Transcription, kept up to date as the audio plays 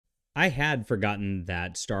I had forgotten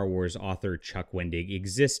that Star Wars author Chuck Wendig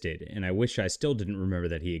existed, and I wish I still didn't remember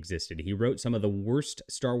that he existed. He wrote some of the worst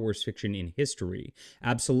Star Wars fiction in history,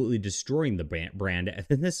 absolutely destroying the brand.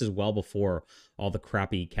 And this is well before all the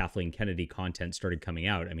crappy Kathleen Kennedy content started coming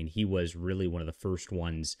out. I mean, he was really one of the first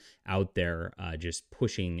ones out there just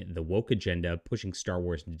pushing the woke agenda, pushing Star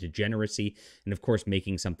Wars degeneracy, and of course,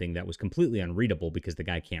 making something that was completely unreadable because the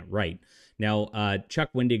guy can't write. Now,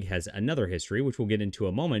 Chuck Wendig has another history, which we'll get into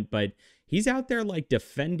a moment, but he's out there like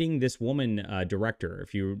defending this woman director.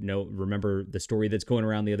 If you remember the story that's going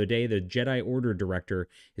around the other day, the Jedi Order director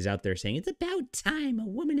is out there saying it's about time a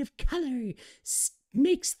woman of color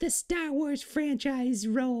makes the Star Wars franchise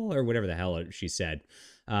roll, or whatever the hell she said.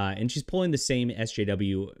 And she's pulling the same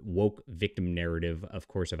SJW woke victim narrative, of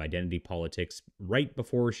course, of identity politics right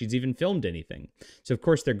before she's even filmed anything. So, of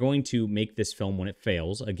course, they're going to make this film when it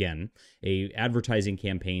fails. Again, a advertising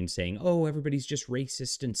campaign saying, oh, everybody's just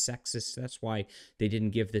racist and sexist. That's why they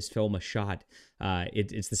didn't give this film a shot.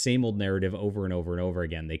 It's the same old narrative over and over and over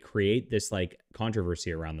again. They create this like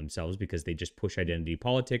controversy around themselves because they just push identity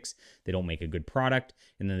politics. They don't make a good product.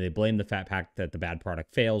 And then they blame the fact that the bad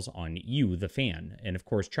product fails on you, the fan. And of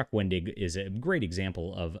course, Chuck Wendig is a great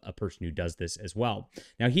example of a person who does this as well.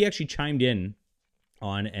 Now, he actually chimed in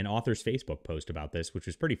on an author's Facebook post about this, which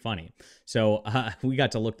was pretty funny. So we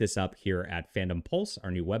got to look this up here at Fandom Pulse,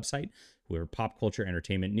 our new website. We're pop culture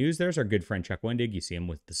entertainment news. There's our good friend Chuck Wendig. You see him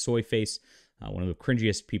with the soy face. One of the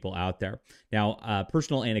cringiest people out there. Now,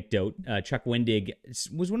 personal anecdote, Chuck Wendig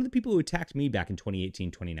was one of the people who attacked me back in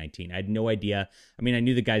 2018, 2019. I had no idea. I mean, I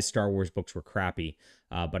knew the guy's Star Wars books were crappy,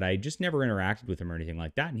 but I just never interacted with him or anything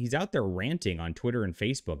like that. And he's out there ranting on Twitter and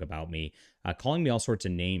Facebook about me, calling me all sorts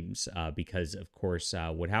of names because, of course,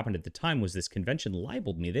 what happened at the time was this convention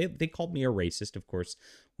libeled me. They called me a racist, of course,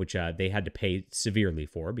 which they had to pay severely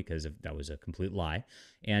for because that was a complete lie.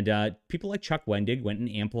 And people like Chuck Wendig went and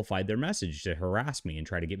amplified their message to harass me and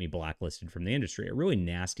try to get me blacklisted from the industry. A really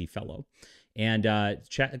nasty fellow. And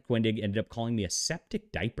Chuck Wendig ended up calling me a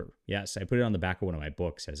septic diaper. Yes, I put it on the back of one of my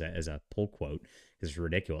books as a pull quote because it's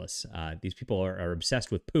ridiculous. These people are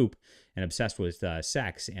obsessed with poop and obsessed with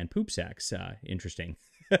sex and poop sex. Interesting.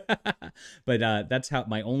 But that's how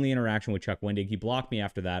my only interaction with Chuck Wendig. He blocked me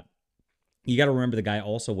after that. You got to remember the guy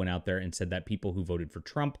also went out there and said that people who voted for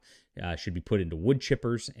Trump should be put into wood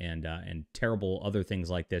chippers and terrible other things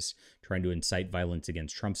like this, trying to incite violence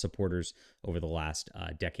against Trump supporters over the last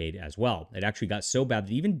decade as well. It actually got so bad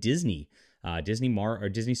that even Disney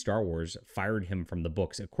Star Wars fired him from the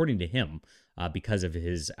books, according to him, because of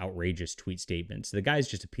his outrageous tweet statements. The guy's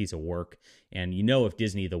just a piece of work. And you know, if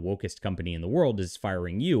Disney, the wokest company in the world, is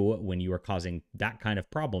firing you when you are causing that kind of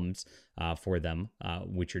problems for them,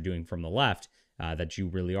 which you're doing from the left, that you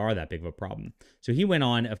really are that big of a problem. So he went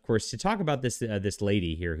on, of course, to talk about this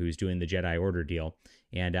lady here who's doing the Jedi Order deal.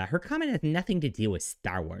 And her comment has nothing to do with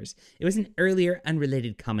Star Wars. It was an earlier,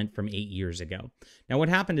 unrelated comment from 8 years ago. Now, what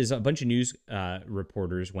happened is a bunch of news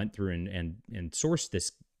reporters went through and sourced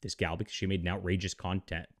this gal because she made an outrageous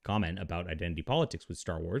comment about identity politics with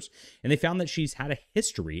Star Wars. And they found that she's had a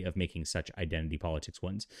history of making such identity politics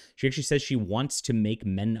ones. She actually says she wants to make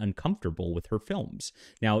men uncomfortable with her films.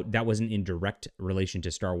 Now, that wasn't in direct relation to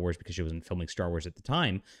Star Wars because she wasn't filming Star Wars at the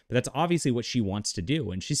time, but that's obviously what she wants to do.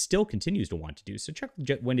 And she still continues to want to do. So Chuck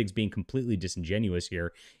Wendig's being completely disingenuous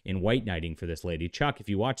here in white knighting for this lady. Chuck, if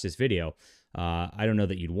you watch this video, I don't know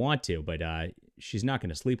that you'd want to, but she's not going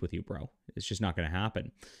to sleep with you, bro. It's just not going to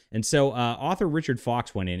happen. And so author Richard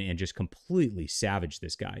Fox went in and just completely savaged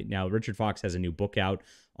this guy. Now, Richard Fox has a new book out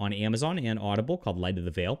on Amazon and Audible called Light of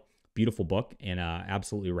the Veil. Beautiful book, and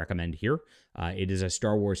absolutely recommend here. It is a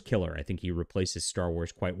Star Wars killer. I think he replaces Star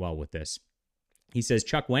Wars quite well with this. He says,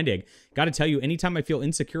 Chuck Wendig, got to tell you, anytime I feel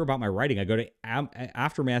insecure about my writing, I go to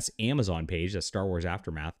Aftermath's Amazon page, that's Star Wars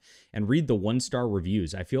Aftermath, and read the 1-star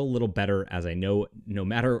reviews. I feel a little better as I know no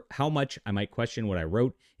matter how much I might question what I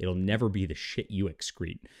wrote, it'll never be the shit you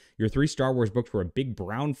excrete. Your 3 Star Wars books were a big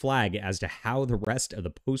brown flag as to how the rest of the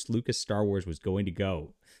post-Lucas Star Wars was going to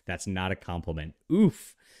go. That's not a compliment.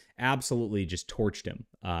 Oof. Absolutely just torched him.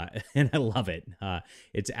 And I love it.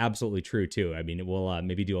 It's absolutely true, too. I mean, we'll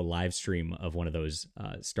maybe do a live stream of one of those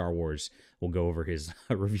Star Wars. We'll go over his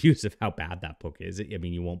reviews of how bad that book is. I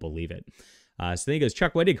mean, you won't believe it. So then he goes,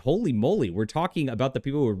 Chuck Wendig, holy moly, we're talking about the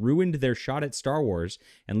people who ruined their shot at Star Wars,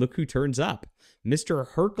 and look who turns up. Mr.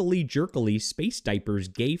 Herkily-jerkily, space diapers,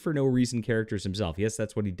 gay for no reason characters himself. Yes,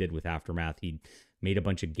 that's what he did with Aftermath. He made a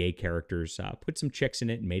bunch of gay characters, put some chicks in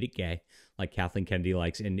it and made it gay, like Kathleen Kennedy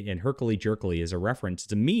likes. And herkily-jerkily is a reference.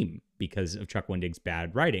 It's a meme because of Chuck Wendig's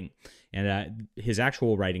bad writing. And his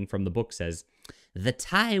actual writing from the book says, "The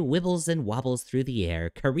tie wibbles and wobbles through the air,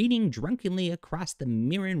 careening drunkenly across the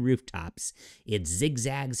Mirren rooftops. It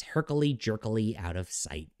zigzags herkily-jerkily out of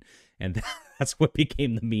sight." And that's what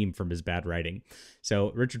became the meme from his bad writing.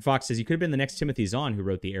 So Richard Fox says he could have been the next Timothy Zahn, who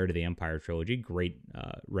wrote the Heir to the Empire trilogy. Great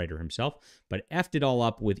writer himself, but effed it all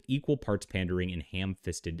up with equal parts pandering and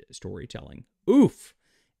ham-fisted storytelling. Oof.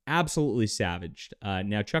 Absolutely savaged.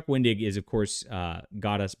 Now, Chuck Wendig is, of course,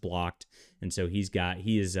 got us blocked. And so he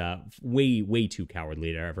is way too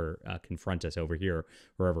cowardly to ever confront us over here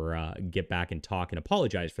or ever get back and talk and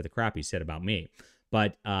apologize for the crap he said about me.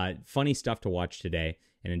 But funny stuff to watch today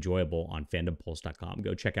and enjoyable on fandompulse.com.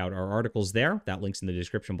 Go check out our articles there. That link's in the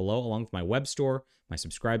description below, along with my web store, my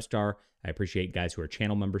Subscribe Star. I appreciate guys who are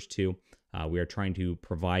channel members too. We are trying to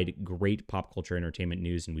provide great pop culture entertainment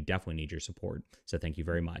news, and we definitely need your support. So thank you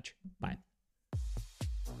very much. Bye.